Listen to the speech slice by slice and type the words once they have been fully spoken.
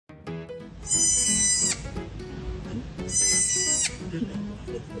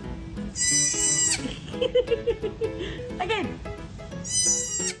Again.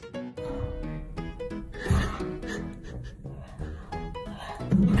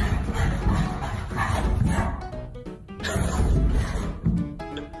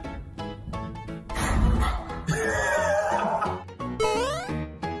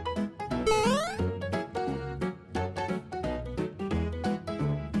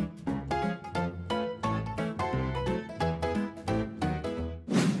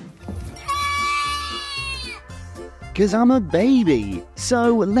 Cause I'm a baby,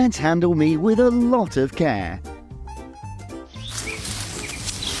 so let's handle me with a lot of care.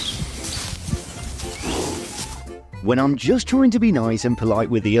 When I'm just trying to be nice and polite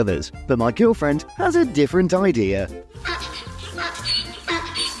with the others, but my girlfriend has a different idea.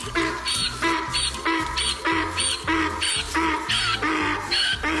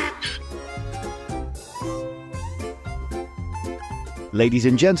 Ladies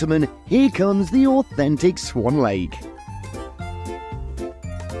and gentlemen, here comes the authentic Swan Lake.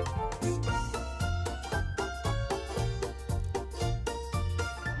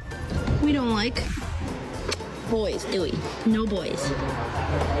 We don't like boys, do we? No boys.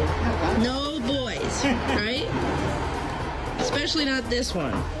 No boys, right? Especially not this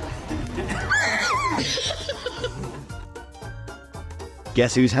one.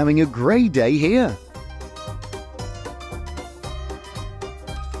 Guess who's having a great day here?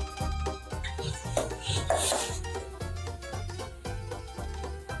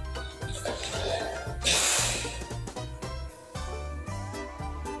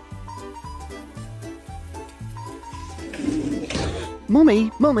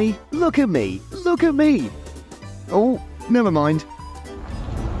 Mummy, Mummy, look at me, look at me. Oh, never mind.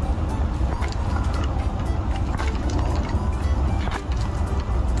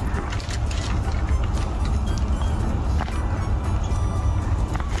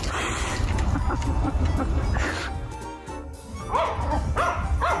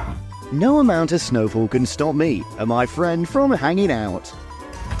 No amount of snowfall can stop me and my friend from hanging out.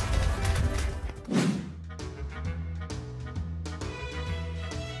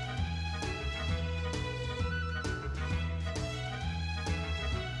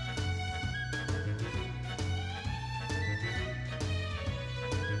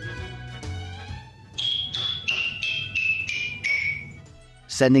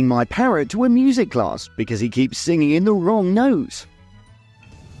 Sending my parrot to a music class because he keeps singing in the wrong notes.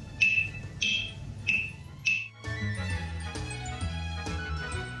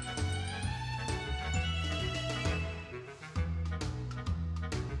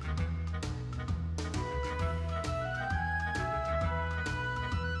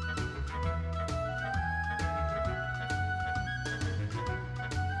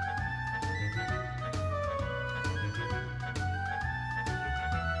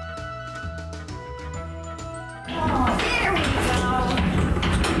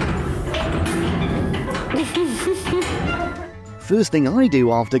 First thing I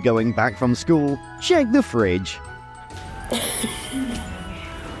do after going back from school, check the fridge.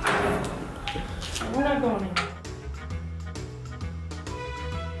 We're not going in.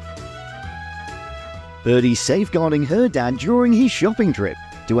 Birdie's safeguarding her dad during his shopping trip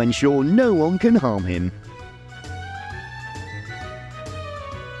to ensure no one can harm him.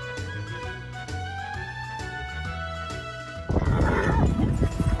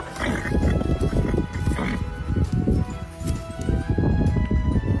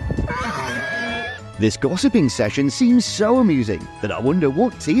 This gossiping session seems so amusing that I wonder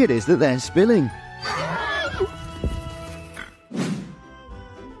what tea it is that they're spilling.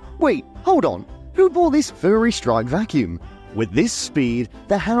 Wait, hold on. Who bought this furry strike vacuum? With this speed,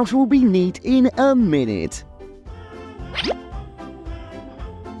 the house will be neat in a minute.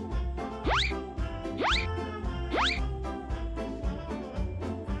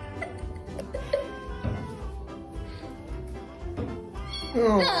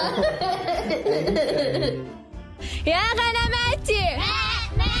 يا غنماتي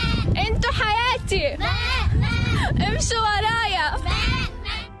انتوا حياتي امشوا ورايا.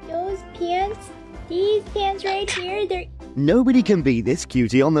 Those pants, these pants right here, they're... Nobody can beat this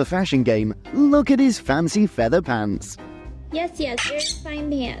cutie on the fashion game. Look at his fancy feather pants. Yes, very fine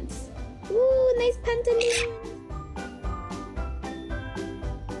pants. Ooh, nice pantaloons.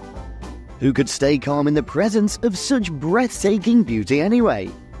 Who could stay calm in the presence of such breathtaking beauty anyway?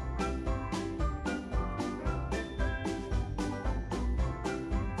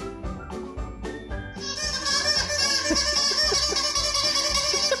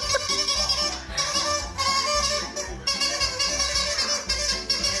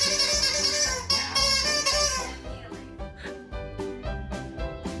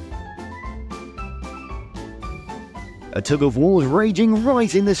 A tug of war is raging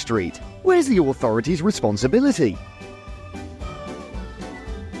right in the street. Where's the authorities' responsibility?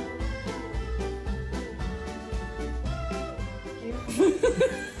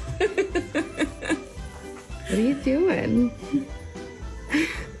 What are you doing?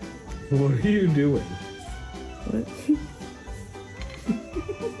 What are you doing? What?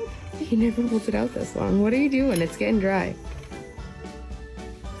 He never holds it out this long. What are you doing? It's getting dry.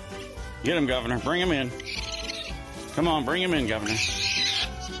 Get him, Governor. Bring him in. Come on, bring him in, Governor.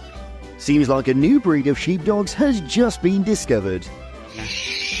 Seems like a new breed of sheepdogs has just been discovered.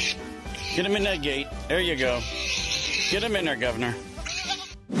 Get him in that gate. There you go. Get him in there, Governor.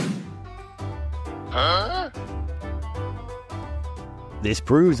 This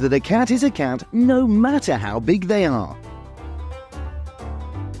proves that a cat is a cat no matter how big they are.